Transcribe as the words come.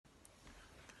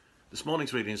This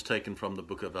morning's reading is taken from the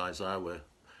book of Isaiah. We're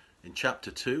in chapter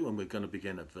 2 and we're going to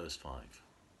begin at verse 5.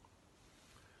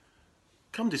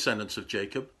 Come, descendants of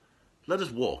Jacob, let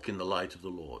us walk in the light of the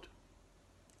Lord.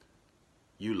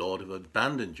 You, Lord, have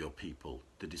abandoned your people,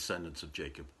 the descendants of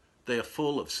Jacob. They are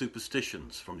full of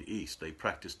superstitions from the east. They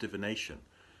practice divination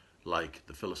like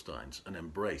the Philistines and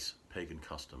embrace pagan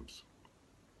customs.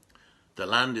 Their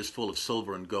land is full of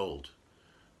silver and gold.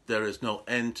 There is no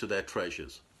end to their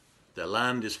treasures. Their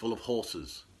land is full of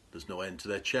horses. There's no end to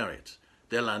their chariots.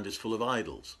 Their land is full of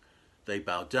idols. They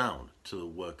bow down to the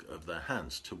work of their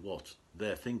hands, to what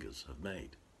their fingers have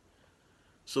made.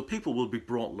 So people will be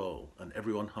brought low and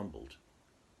everyone humbled.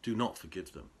 Do not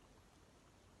forgive them.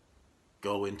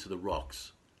 Go into the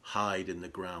rocks, hide in the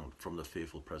ground from the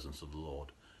fearful presence of the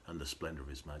Lord and the splendor of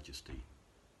his majesty.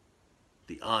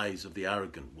 The eyes of the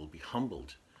arrogant will be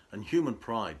humbled and human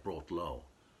pride brought low.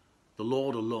 The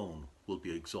Lord alone will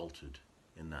be exalted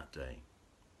in that day.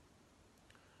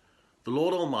 The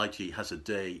Lord Almighty has a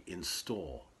day in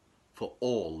store for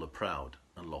all the proud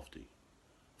and lofty,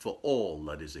 for all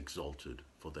that is exalted,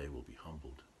 for they will be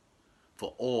humbled,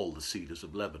 for all the cedars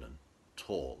of Lebanon,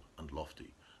 tall and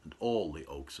lofty, and all the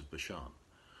oaks of Bashan,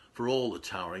 for all the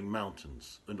towering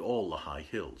mountains and all the high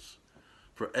hills,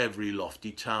 for every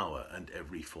lofty tower and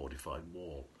every fortified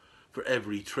wall, for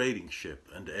every trading ship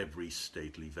and every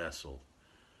stately vessel.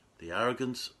 The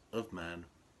arrogance of man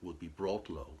will be brought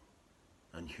low,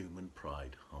 and human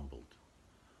pride humbled.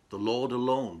 The Lord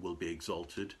alone will be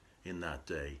exalted in that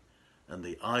day, and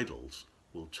the idols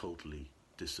will totally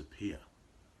disappear.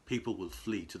 People will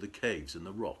flee to the caves in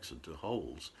the rocks and to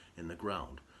holes in the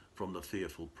ground from the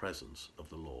fearful presence of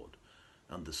the Lord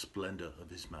and the splendor of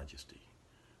his majesty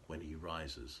when he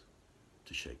rises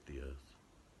to shake the earth.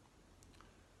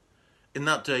 In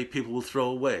that day people will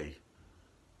throw away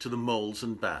to the moles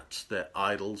and bats their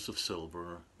idols of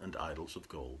silver and idols of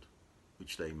gold,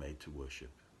 which they made to worship.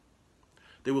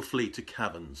 They will flee to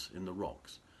caverns in the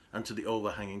rocks and to the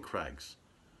overhanging crags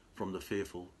from the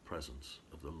fearful presence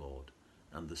of the Lord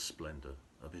and the splendor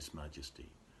of his majesty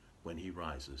when he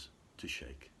rises to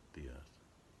shake the earth.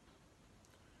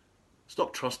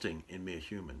 Stop trusting in mere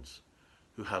humans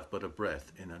who have but a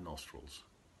breath in their nostrils.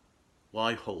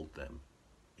 Why hold them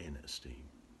in esteem?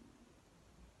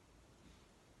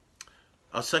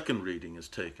 Our second reading is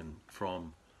taken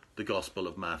from the Gospel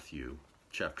of Matthew,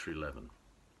 chapter 11,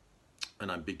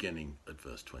 and I'm beginning at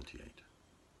verse 28.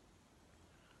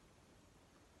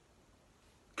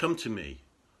 Come to me,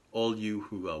 all you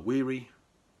who are weary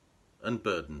and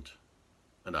burdened,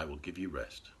 and I will give you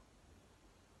rest.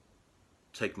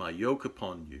 Take my yoke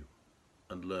upon you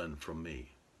and learn from me,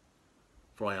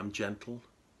 for I am gentle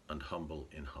and humble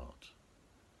in heart,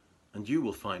 and you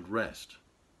will find rest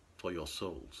for your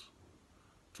souls.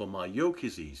 For my yoke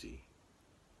is easy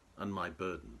and my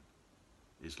burden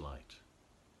is light.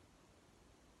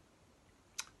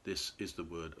 This is the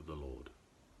word of the Lord.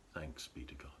 Thanks be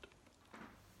to God.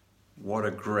 What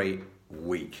a great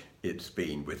week it's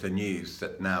been, with the news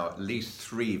that now at least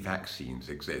 3 vaccines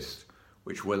exist,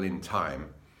 which will in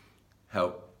time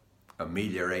help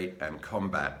ameliorate and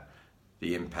combat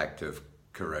the impact of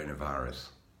coronavirus.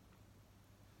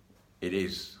 It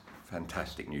is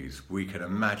fantastic news. We can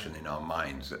imagine in our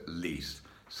minds at least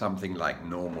something like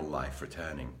normal life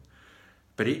returning.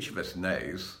 But each of us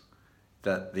knows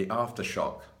that the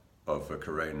aftershock of the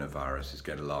coronavirus is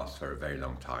going to last for a very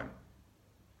long time.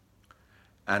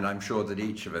 And I'm sure that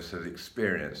each of us has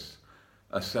experienced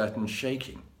a certain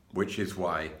shaking, which is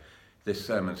why this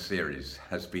sermon series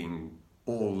has been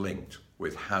all linked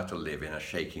with how to live in a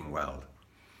shaking world.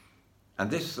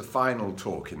 And this, the final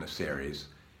talk in the series,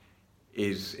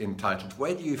 is entitled,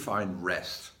 Where do you find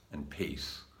rest and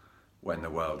peace when the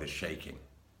world is shaking?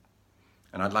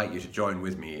 And I'd like you to join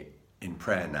with me in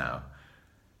prayer now,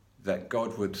 that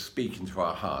God would speak into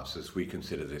our hearts as we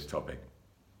consider this topic.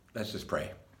 Let's just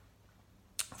pray.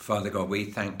 Father God, we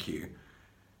thank you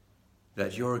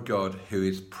that you're a God who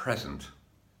is present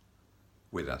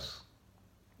with us.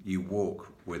 You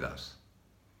walk with us,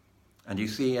 and you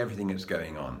see everything that's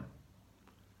going on.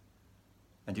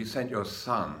 And you sent your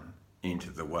Son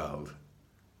into the world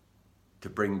to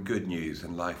bring good news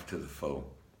and life to the full.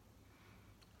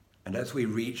 And as we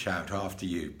reach out after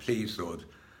you, please, Lord,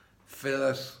 fill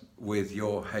us with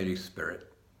your Holy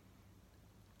Spirit.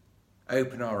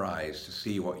 Open our eyes to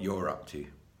see what you're up to,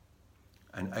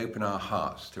 and open our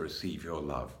hearts to receive your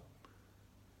love.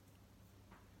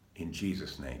 In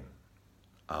Jesus' name,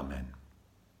 amen.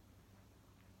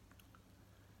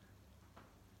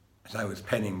 As I was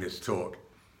penning this talk,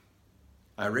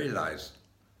 I realized,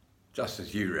 just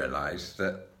as you realized,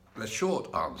 that the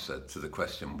short answer to the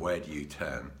question, where do you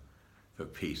turn, for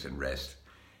peace and rest,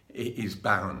 is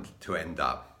bound to end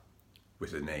up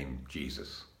with the name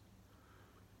Jesus.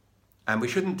 And we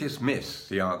shouldn't dismiss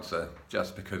the answer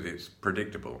just because it's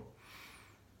predictable.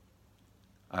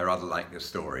 I rather like the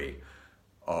story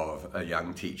of a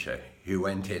young teacher who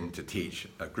went in to teach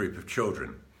a group of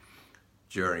children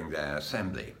during their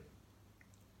assembly.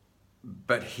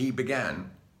 But he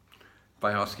began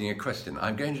by asking a question.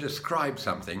 I'm going to describe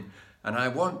something, and I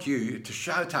want you to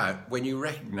shout out when you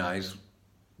recognize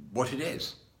what it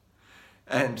is.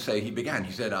 And so he began.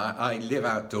 He said, I live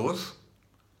outdoors.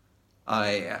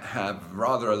 I have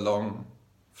rather a long,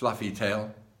 fluffy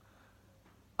tail.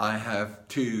 I have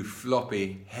 2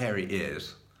 floppy, hairy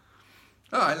ears.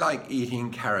 Oh, I like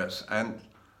eating carrots, and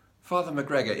Father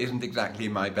McGregor isn't exactly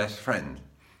my best friend.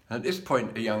 And at this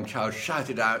point, a young child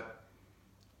shouted out,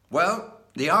 well,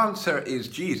 the answer is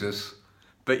Jesus,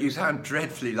 but you sound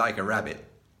dreadfully like a rabbit.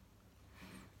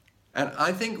 And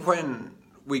I think when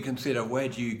we consider where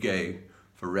do you go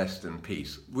for rest and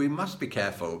peace, we must be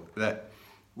careful that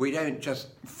we don't just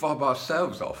fob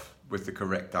ourselves off with the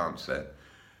correct answer,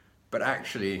 but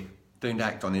actually don't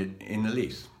act on it in the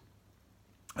least.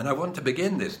 And I want to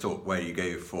begin this talk, where you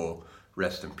go for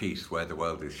rest and peace, where the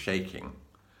world is shaking,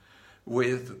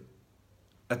 with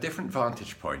a different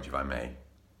vantage point, if I may.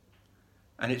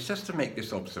 And it's just to make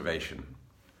this observation,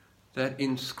 that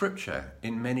in Scripture,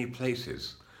 in many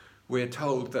places, we're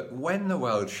told that when the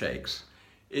world shakes,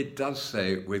 it does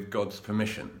so with God's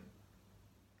permission.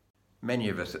 Many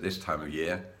of us at this time of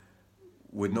year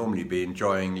would normally be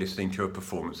enjoying listening to a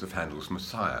performance of Handel's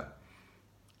Messiah.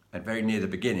 And very near the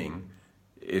beginning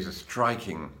is a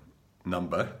striking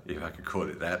number, if I could call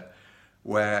it that,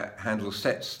 where Handel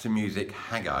sets to music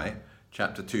Haggai,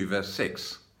 chapter 2, verse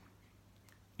 6.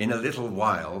 In a little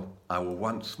while I will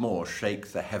once more shake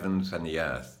the heavens and the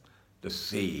earth, the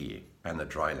sea and the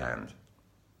dry land.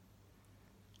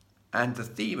 And the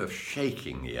theme of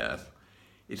shaking the earth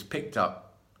is picked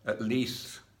up at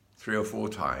least 3 or 4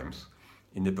 times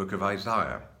in the book of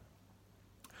Isaiah.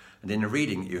 And in the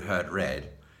reading you heard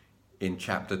read, in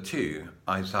chapter 2,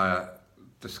 Isaiah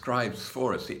describes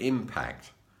for us the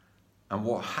impact and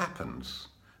what happens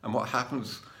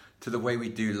to the way we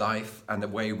do life and the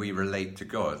way we relate to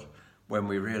God when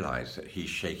we realize that he's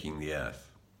shaking the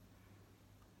earth.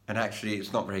 And actually,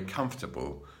 it's not very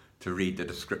comfortable to read the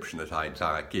description that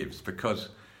Isaiah gives, because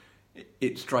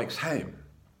it strikes home.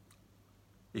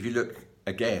 If you look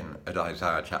again at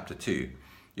Isaiah chapter 2,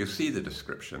 you'll see the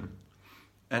description.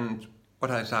 And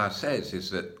what Isaiah says is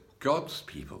that God's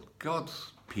people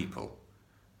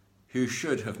who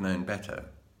should have known better,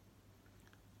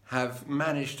 have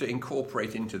managed to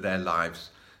incorporate into their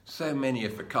lives so many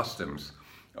of the customs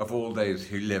of all those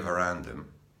who live around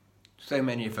them, so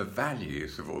many of the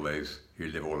values of all those who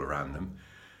live all around them,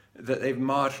 that they've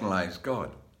marginalized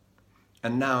God.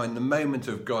 And now, in the moment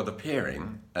of God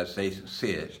appearing, as they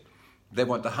see it, they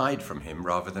want to hide from him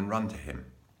rather than run to him.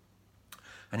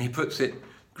 And he puts it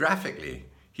graphically.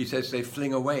 He says they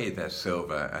fling away their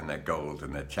silver and their gold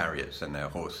and their chariots and their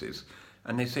horses,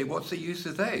 and they say, what's the use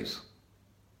of those?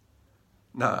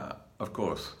 Now, of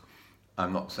course,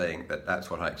 I'm not saying that that's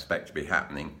what I expect to be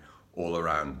happening all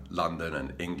around London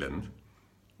and England,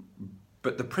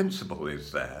 but the principle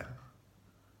is there.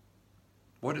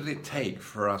 What does it take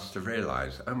for us to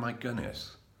realize, oh my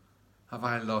goodness, have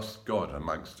I lost God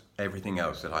amongst everything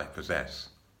else that I possess?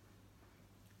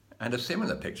 And a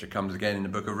similar picture comes again in the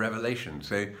book of Revelation,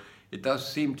 so it does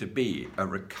seem to be a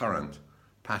recurrent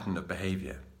pattern of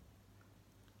behavior.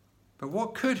 But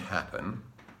what could happen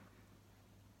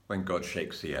when God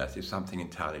shakes the earth is something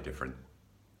entirely different.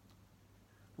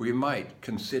 We might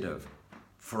consider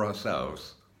for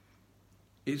ourselves,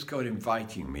 is God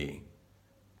inviting me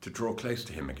to draw close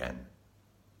to him again?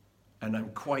 And I'm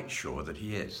quite sure that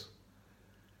he is.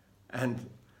 And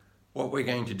what we're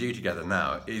going to do together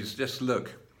now is just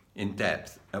look in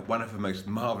depth at one of the most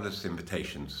marvelous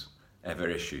invitations ever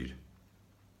issued.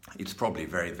 It's probably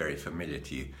very, very familiar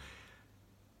to you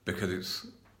because it's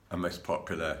a most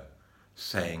popular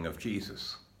saying of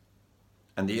Jesus.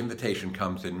 And the invitation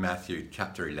comes in Matthew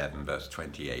chapter 11, verse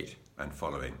 28 and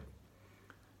following.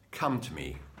 Come to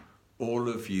me, all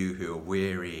of you who are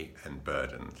weary and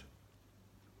burdened,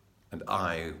 and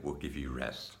I will give you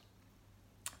rest.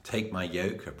 Take my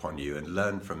yoke upon you and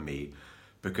learn from me,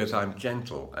 because I'm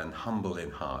gentle and humble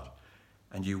in heart,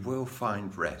 and you will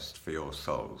find rest for your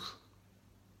souls.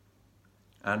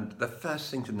 And the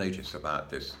first thing to notice about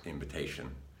this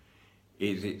invitation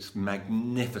is it's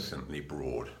magnificently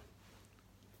broad.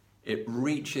 It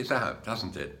reaches out,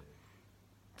 doesn't it,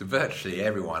 to virtually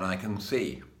everyone I can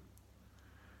see.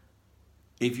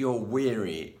 If you're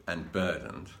weary and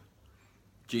burdened,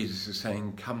 Jesus is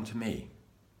saying, come to me.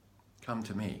 Come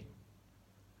to me.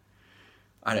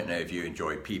 I don't know if you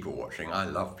enjoy people watching. I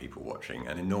love people watching.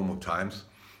 And in normal times,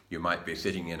 you might be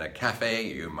sitting in a cafe,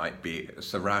 you might be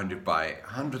surrounded by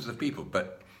hundreds of people,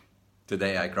 but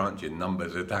today I grant you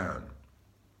numbers are down.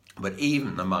 But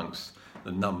even amongst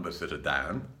the numbers that are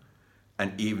down,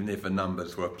 and even if the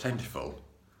numbers were plentiful,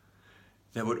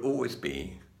 there would always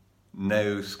be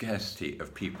no scarcity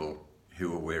of people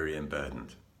who are weary and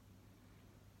burdened.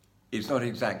 It's not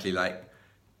exactly like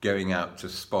going out to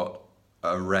spot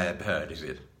a rare bird, is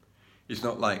it? It's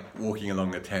not like walking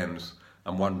along the Thames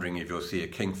and wondering if you'll see a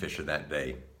kingfisher that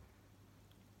day.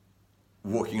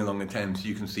 Walking along the Thames,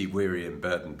 you can see weary and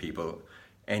burdened people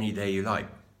any day you like.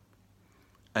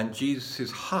 And Jesus'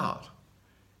 heart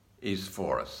is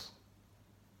for us.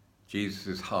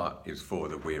 Jesus' heart is for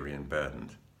the weary and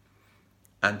burdened.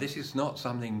 And this is not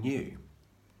something new.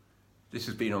 This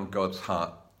has been on God's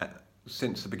heart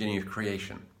since the beginning of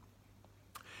creation.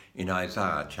 In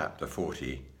Isaiah chapter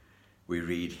 40, we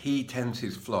read, "He tends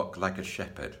his flock like a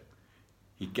shepherd.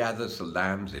 He gathers the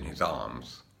lambs in his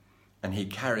arms, and he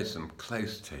carries them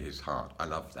close to his heart." I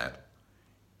love that.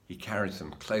 He carries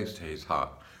them close to his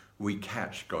heart. We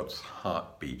catch God's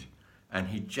heartbeat, and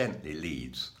he gently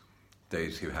leads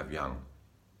those who have young.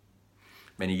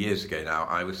 Many years ago now,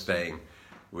 I was staying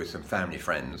with some family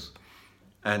friends,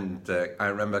 and I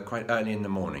remember quite early in the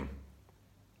morning,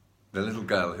 the little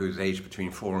girl who was aged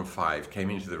between 4 and 5 came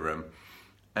into the room,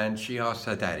 and she asked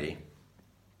her daddy,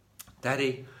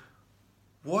 "Daddy,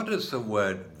 what does the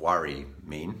word worry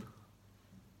mean?"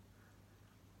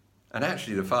 And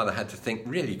actually the father had to think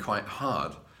really quite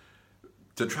hard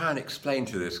to try and explain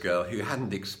to this girl who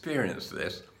hadn't experienced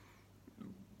this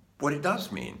what it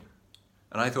does mean.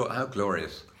 And I thought, how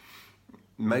glorious.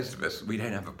 Most of us, we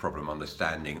don't have a problem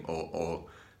understanding or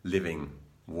living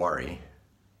worry.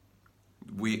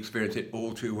 We experience it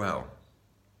all too well.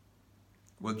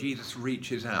 Well, Jesus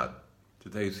reaches out to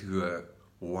those who are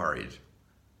worried,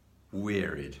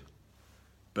 wearied,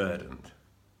 burdened.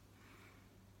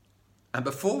 And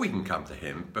before we can come to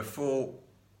him, before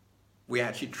we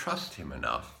actually trust him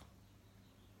enough,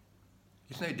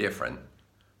 it's no different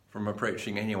from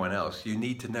approaching anyone else. You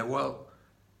need to know, well,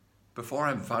 before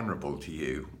I'm vulnerable to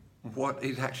you, what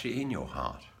is actually in your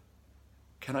heart?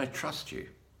 Can I trust you?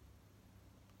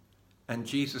 And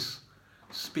Jesus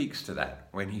speaks to that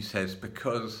when he says,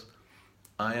 "Because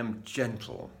I am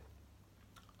gentle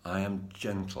and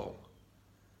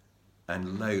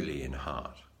lowly in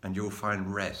heart, and you'll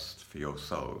find rest for your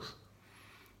souls."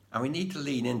 And we need to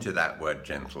lean into that word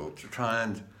gentle to try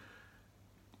and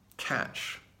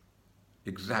catch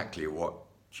exactly what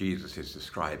Jesus is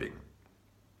describing.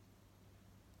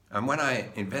 And when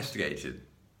I investigated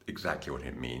exactly what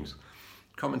it means,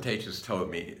 commentators told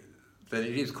me that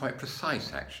it is quite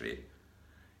precise, actually.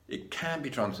 It can be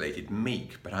translated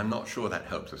meek, but I'm not sure that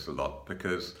helps us a lot,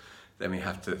 because then we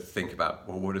have to think about,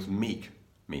 well, what does meek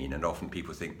mean? And often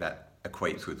people think that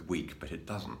equates with weak, but it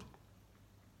doesn't.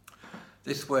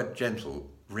 This word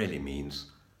gentle really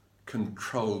means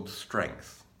controlled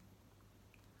strength.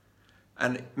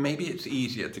 And maybe it's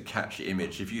easier to catch the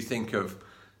image if you think of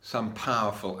some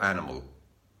powerful animal,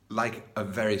 like a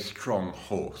very strong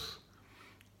horse.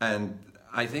 And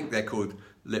I think they're called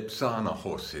Lipizzaner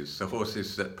horses, the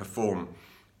horses that perform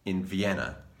in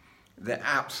Vienna. They're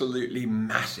absolutely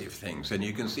massive things, and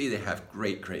you can see they have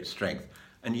great, great strength.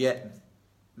 And yet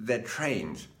they're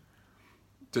trained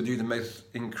to do the most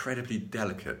incredibly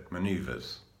delicate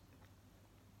maneuvers.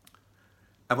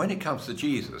 And when it comes to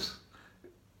Jesus,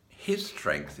 his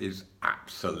strength is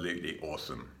absolutely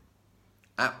awesome.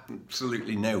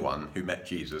 Absolutely no one who met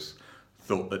Jesus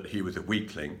thought that he was a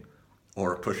weakling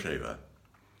or a pushover.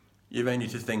 You've only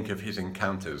to think of his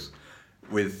encounters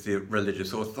with the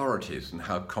religious authorities and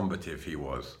how combative he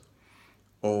was,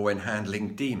 or when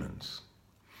handling demons,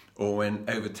 or when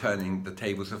overturning the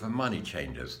tables of the money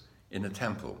changers in the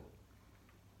temple.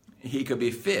 He could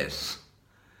be fierce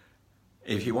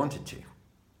if he wanted to,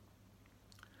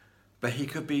 but he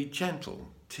could be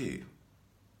gentle too,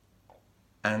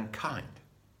 and kind.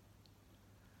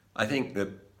 I think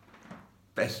the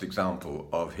best example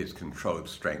of his controlled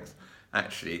strength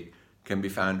actually can be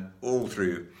found all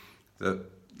through the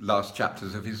last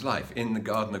chapters of his life. In the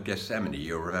Garden of Gethsemane,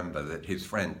 you'll remember that his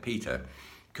friend Peter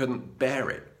couldn't bear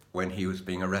it when he was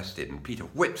being arrested, and Peter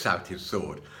whips out his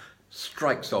sword,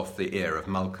 strikes off the ear of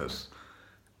Malchus,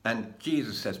 and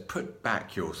Jesus says, "Put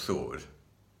back your sword."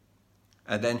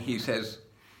 And then he says,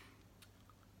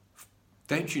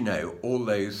 "Don't you know all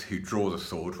those who draw the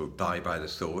sword will die by the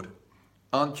sword?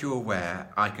 Aren't you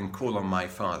aware I can call on my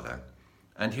Father,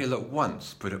 and he'll at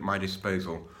once put at my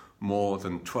disposal more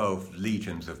than 12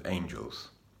 legions of angels.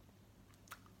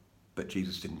 But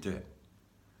Jesus didn't do it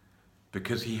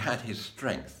because he had his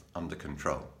strength under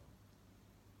control.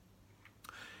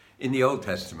 In the Old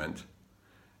Testament,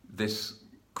 this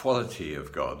quality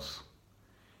of God's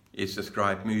is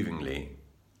described movingly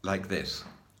like this: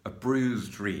 a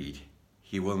bruised reed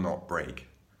he will not break,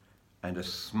 and a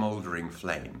smouldering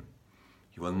flame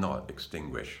he will not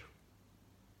extinguish.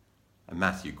 And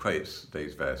Matthew quotes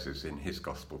those verses in his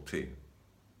gospel too.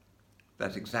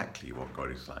 That's exactly what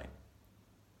God is like.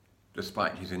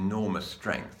 Despite his enormous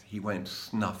strength, he won't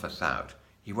snuff us out.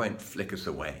 He won't flick us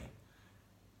away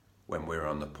when we're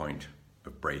on the point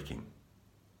of breaking.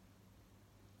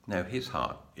 No, his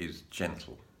heart is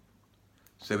gentle,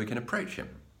 so we can approach him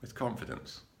with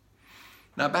confidence.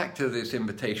 Now back to this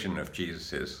invitation of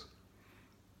Jesus's.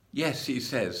 Yes, he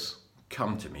says,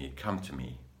 come to me,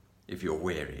 if you're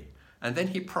weary. And then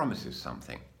he promises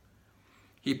something.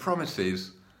 He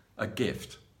promises a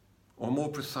gift, or more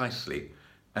precisely,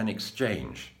 an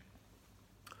exchange.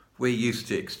 We're used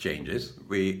to exchanges.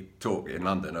 We talk in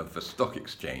London of the stock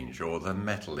exchange or the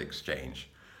metal exchange.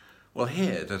 Well,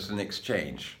 here there's an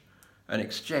exchange. An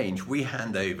exchange, we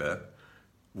hand over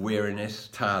weariness,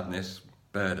 tiredness,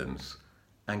 burdens,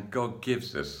 and God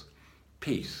gives us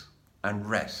peace and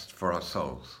rest for our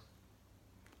souls.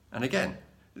 And again,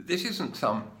 this isn't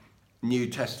some New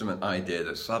Testament idea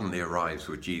that suddenly arrives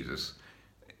with Jesus.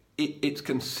 It's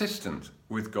consistent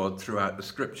with God throughout the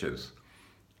scriptures.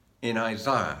 In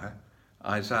Isaiah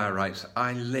writes,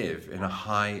 I live in a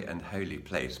high and holy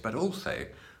place, but also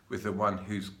with the one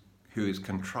who is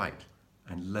contrite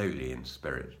and lowly in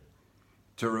spirit,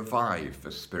 to revive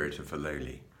the spirit of the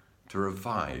lowly, to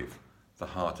revive the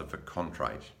heart of the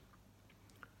contrite.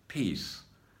 Peace,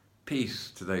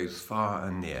 peace to those far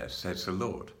and near, says the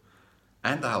Lord,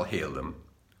 and I'll heal them,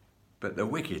 but the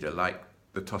wicked are like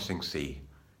the tossing sea,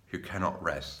 who cannot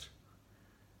rest,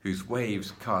 whose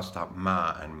waves cast up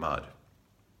mire and mud.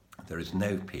 There is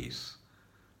no peace,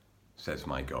 says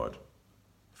my God,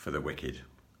 for the wicked.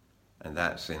 And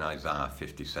that's in Isaiah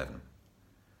 57.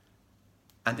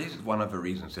 And this is one of the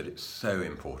reasons that it's so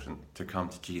important to come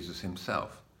to Jesus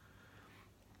himself,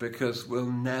 because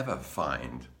we'll never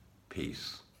find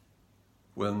peace.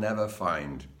 We'll never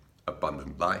find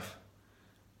abundant life.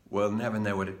 We'll never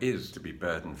know what it is to be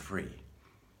burden-free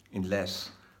unless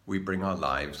we bring our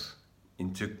lives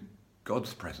into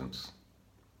God's presence.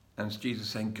 And it's Jesus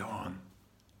saying, go on,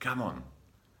 come on,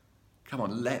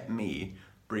 let me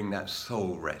bring that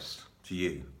soul rest to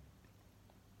you.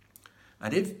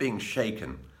 And if being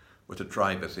shaken were to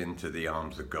drive us into the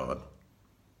arms of God,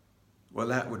 well,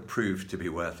 that would prove to be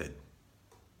worth it.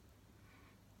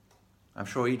 I'm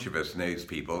sure each of us knows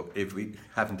people, if we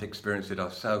haven't experienced it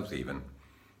ourselves even,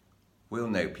 we'll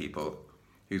know people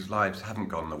whose lives haven't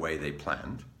gone the way they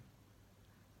planned.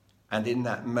 And in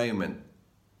that moment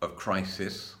of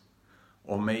crisis,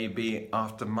 or maybe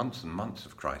after months and months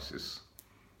of crisis,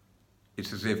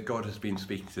 it's as if God has been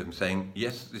speaking to them saying,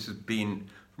 yes, this has been,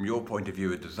 from your point of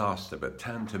view, a disaster, but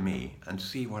turn to me and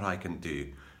see what I can do,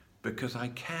 because I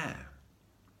care.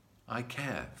 I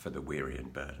care for the weary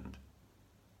and burdened.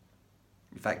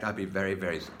 In fact, I'd be very,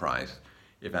 very surprised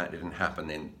if that didn't happen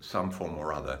in some form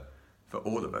or other for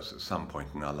all of us at some point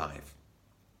in our life.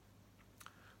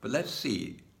 But let's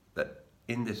see that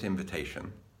in this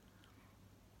invitation,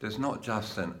 there's not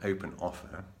just an open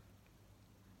offer,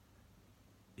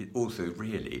 it also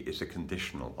really is a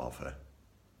conditional offer.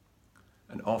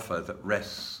 An offer that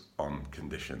rests on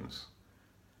conditions.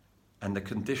 And the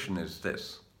condition is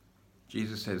this.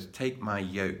 Jesus says, take my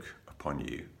yoke upon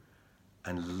you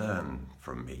and learn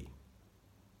from me.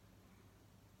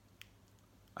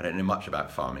 I don't know much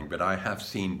about farming, but I have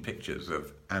seen pictures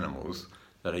of animals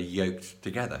that are yoked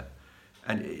together.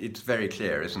 And it's very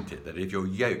clear, isn't it, that if you're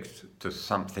yoked to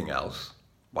something else,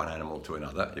 one animal to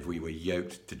another, if we were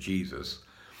yoked to Jesus,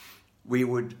 we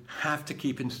would have to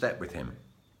keep in step with him.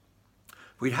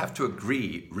 We'd have to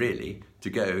agree, really,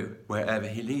 to go wherever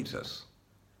he leads us.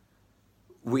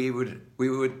 We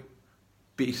would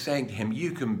be saying to him,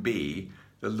 you can be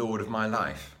the Lord of my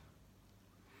life.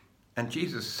 And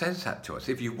Jesus says that to us.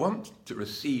 If you want to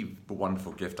receive the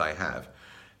wonderful gift I have,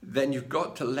 then you've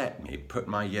got to let me put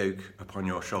my yoke upon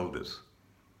your shoulders.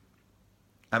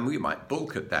 And we might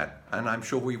balk at that, and I'm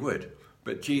sure we would.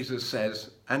 But Jesus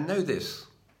says, and know this,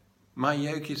 my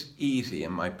yoke is easy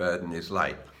and my burden is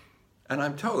light. And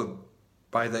I'm told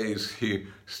by those who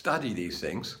study these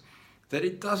things that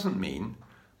it doesn't mean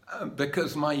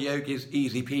because my yoke is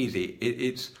easy peasy,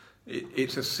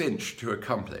 it's a cinch to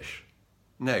accomplish.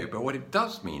 No, but what it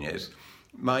does mean is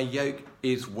my yoke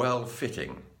is well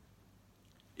fitting.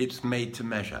 It's made to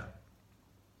measure.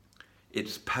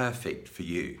 It's perfect for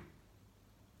you.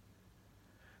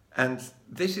 And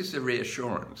this is the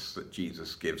reassurance that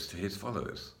Jesus gives to his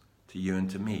followers, to you and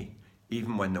to me,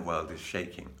 even when the world is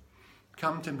shaking.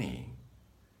 Come to me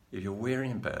if you're weary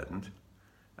and burdened,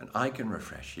 and I can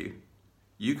refresh you.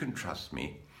 You can trust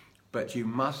me, but you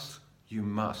must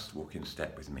walk in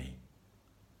step with me.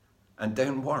 And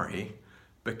don't worry,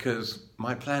 because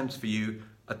my plans for you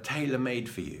are tailor-made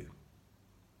for you.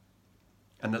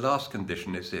 And the last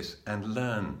condition is this, and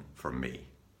learn from me.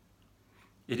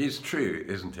 It is true,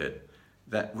 isn't it,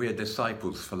 that we're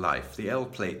disciples for life. The L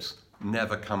plates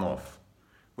never come off.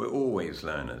 We're always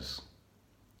learners.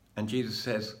 And Jesus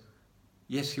says,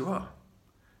 yes, you are.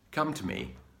 Come to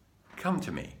me. Come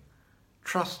to me.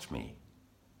 Trust me.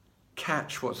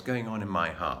 Catch what's going on in my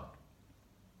heart.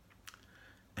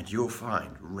 And you'll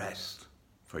find rest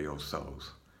for your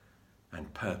souls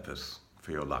and purpose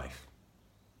for your life.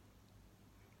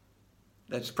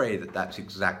 Let's pray that that's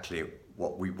exactly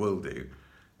what we will do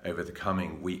over the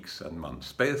coming weeks and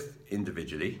months, both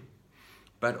individually,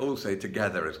 but also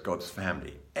together as God's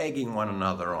family, egging one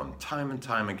another on time and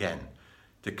time again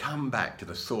to come back to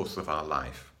the source of our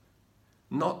life,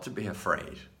 not to be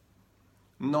afraid,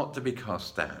 not to be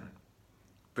cast down,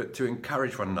 but to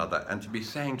encourage one another and to be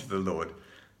saying to the Lord,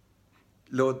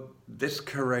 Lord, this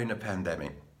corona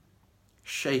pandemic,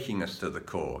 shaking us to the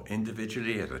core,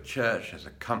 individually, as a church, as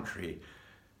a country,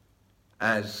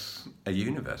 as a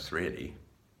universe, really.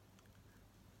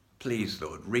 Please,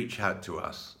 Lord, reach out to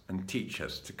us and teach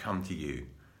us to come to you,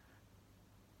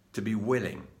 to be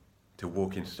willing to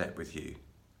walk in step with you,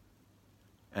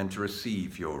 and to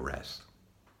receive your rest.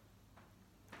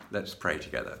 Let's pray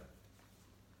together.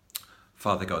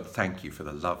 Father God, thank you for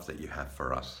the love that you have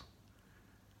for us.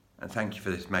 And thank you for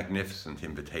this magnificent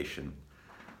invitation,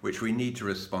 which we need to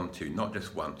respond to, not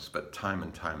just once, but time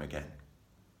and time again.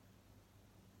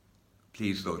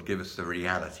 Please, Lord, give us the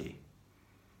reality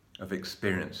of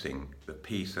experiencing the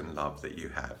peace and love that you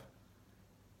have.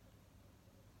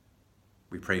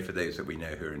 We pray for those that we know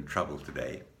who are in trouble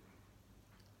today,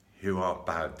 who are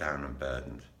bowed down and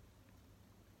burdened.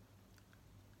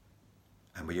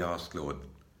 And we ask, Lord,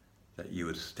 that you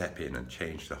would step in and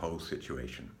change the whole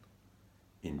situation.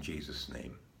 In Jesus'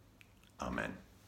 name, amen.